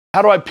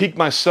How do I peak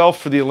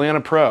myself for the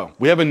Atlanta Pro?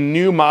 We have a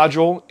new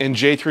module in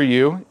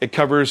J3U. It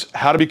covers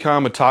how to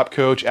become a top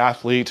coach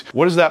athlete.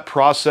 What is that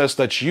process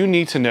that you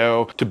need to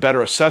know to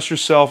better assess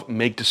yourself,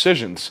 make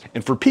decisions?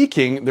 And for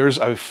peaking, there's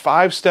a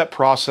 5-step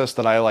process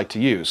that I like to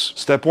use.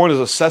 Step 1 is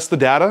assess the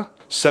data.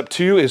 Step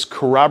 2 is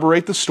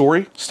corroborate the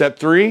story. Step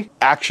 3,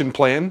 action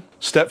plan.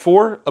 Step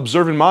 4,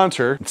 observe and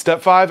monitor. And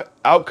step 5,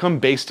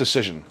 outcome-based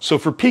decision. So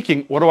for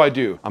peaking, what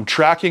do? I'm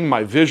tracking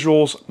my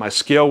visuals, my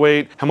scale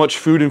weight, how much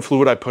food and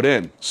fluid I put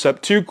in.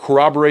 Step 2,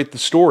 corroborate the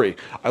story.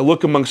 I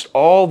look amongst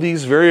all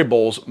these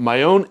variables,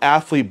 my own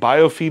athlete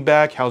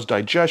biofeedback, how's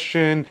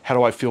digestion, how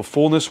do I feel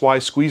fullness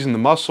while squeezing the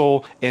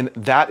muscle, and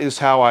that is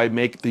how I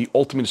make the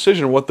ultimate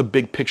decision on what the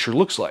big picture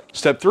looks like.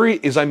 Step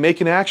 3 is I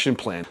make an action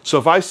plan. So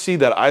if I see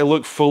that I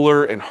look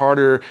fuller and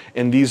harder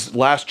and these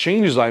last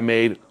changes I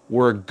made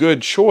were a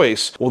good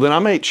choice, well then I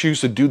might choose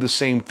to do the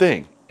same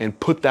thing and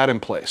put that in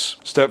place.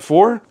 Step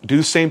 4, do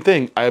the same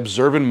thing. I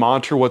observe and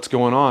monitor what's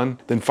going on.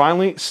 Then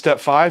finally, step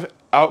 5,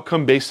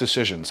 outcome-based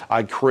decisions.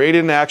 I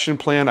created an action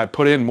plan, I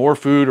put in more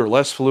food or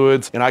less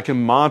fluids, and I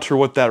can monitor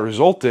what that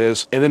result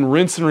is, and then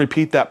rinse and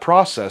repeat that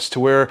process to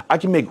where I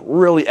can make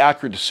really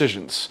accurate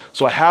decisions.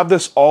 So I have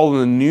this all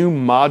in the new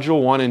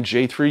Module 1 in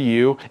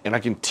J3U, and I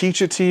can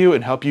teach it to you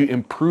and help you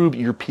improve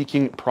your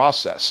peaking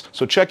process.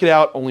 So check it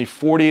out, only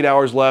 48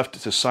 hours left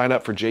to sign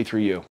up for J3U.